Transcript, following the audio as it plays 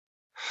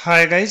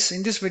Hi guys,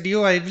 in this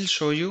video I will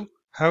show you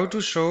how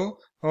to show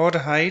or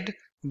hide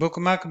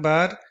bookmark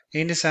bar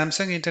in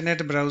Samsung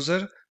Internet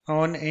Browser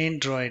on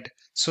Android.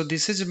 So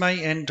this is my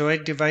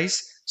Android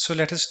device. So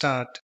let us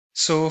start.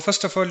 So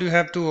first of all you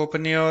have to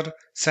open your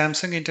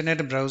Samsung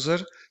Internet Browser.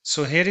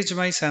 So here is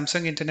my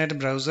Samsung Internet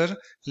Browser.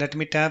 Let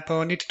me tap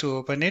on it to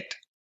open it.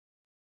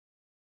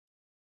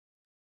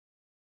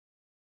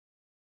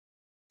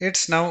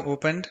 It's now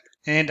opened,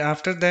 and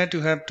after that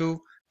you have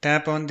to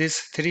tap on these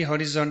three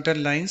horizontal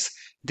lines,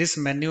 this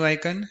menu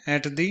icon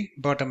at the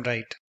bottom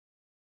right,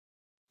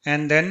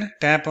 and then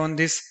tap on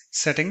this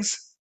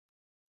settings,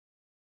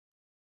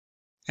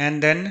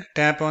 and then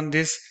tap on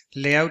this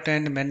layout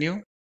and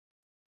menu.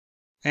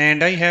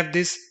 And I have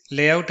this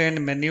layout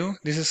and menu,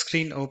 this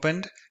screen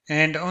opened,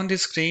 and on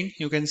this screen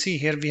you can see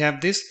here we have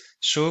this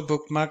show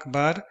bookmark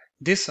bar,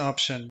 this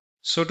option.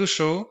 So to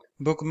show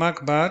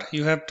bookmark bar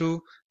you have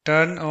to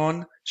turn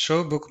on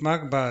show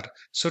bookmark bar.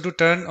 So to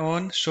turn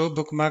on show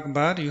bookmark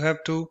bar you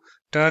have to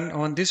turn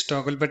on this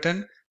toggle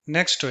button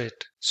next to it.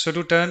 So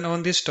to turn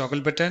on this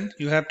toggle button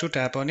you have to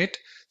tap on it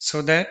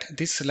so that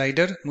this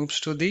slider moves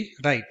to the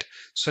right.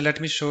 So let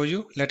me show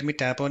you, let me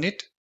tap on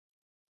it.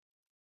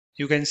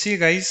 You can see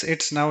guys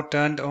it's now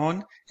turned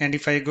on, and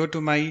if I go to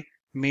my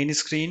main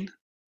screen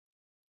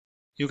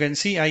you can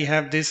see I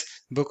have this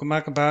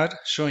bookmark bar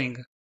showing,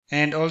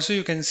 and also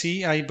you can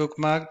see I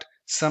bookmarked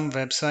some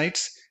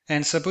websites,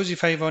 and suppose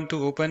if I want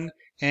to open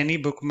any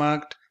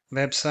bookmarked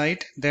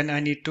website then I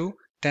need to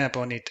tap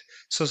on it.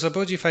 So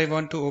suppose if I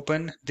want to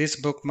open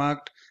this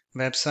bookmarked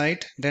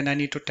website then I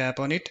need to tap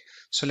on it.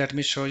 So let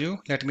me show you,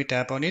 let me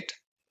tap on it.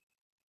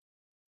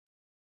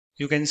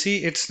 You can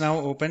see it's now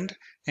opened,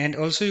 and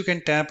also you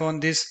can tap on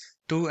these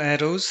two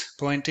arrows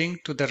pointing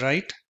to the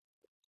right,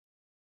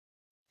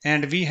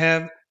 and we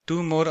have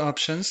two more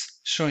options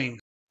showing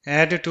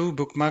add to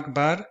bookmark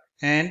bar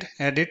and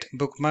edit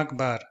bookmark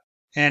bar.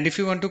 And if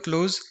you want to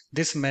close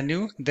this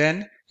menu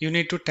then you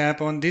need to tap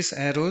on these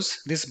arrows,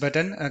 this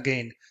button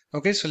again.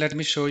 Okay, so let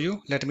me show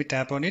you, let me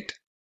tap on it.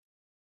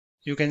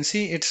 You can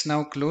see it's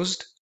now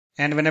closed,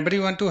 and whenever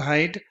you want to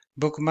hide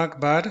bookmark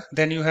bar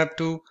then you have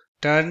to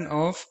turn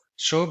off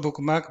show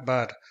bookmark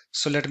bar.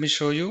 So let me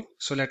show you,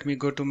 so let me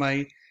go to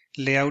my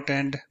layout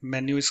and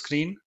menu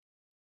screen.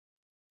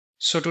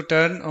 So to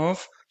turn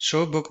off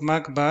show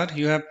bookmark bar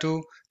you have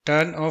to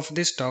turn off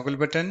this toggle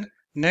button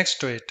next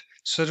to it.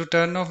 So to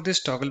turn off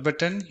this toggle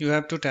button you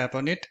have to tap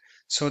on it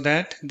so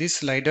that this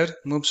slider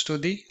moves to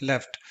the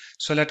left.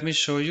 So let me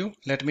show you,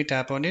 let me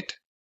tap on it,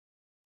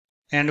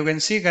 and you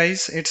can see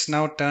guys it's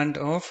now turned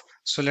off.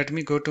 So let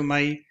me go to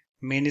my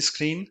main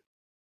screen.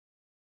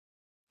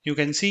 You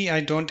can see I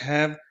don't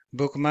have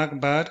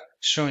bookmark bar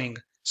showing,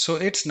 so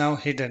it's now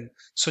hidden.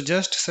 So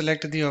just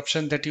select the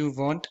option that you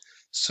want.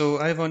 So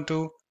I want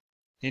to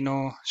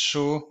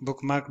show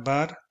bookmark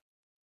bar.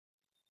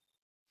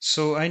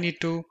 So I need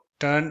to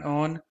turn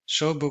on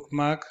show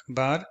bookmark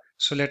bar.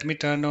 So let me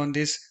turn on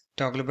this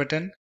toggle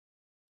button.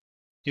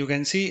 You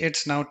can see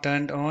it's now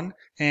turned on,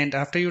 and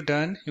after you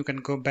turn you can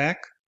go back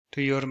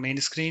to your main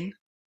screen,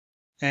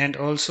 and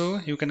also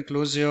you can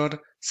close your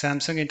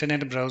Samsung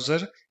Internet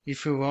Browser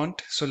if you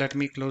want. So let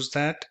me close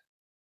that.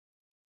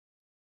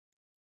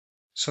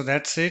 So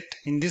that's it.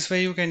 In this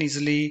way you can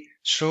easily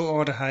show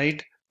or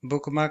hide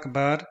bookmark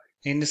bar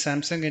in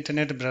Samsung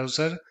Internet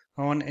Browser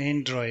on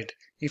Android.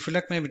 If you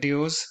like my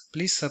videos,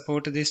 please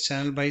support this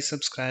channel by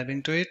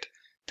subscribing to it.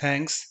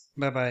 Thanks.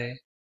 Bye bye.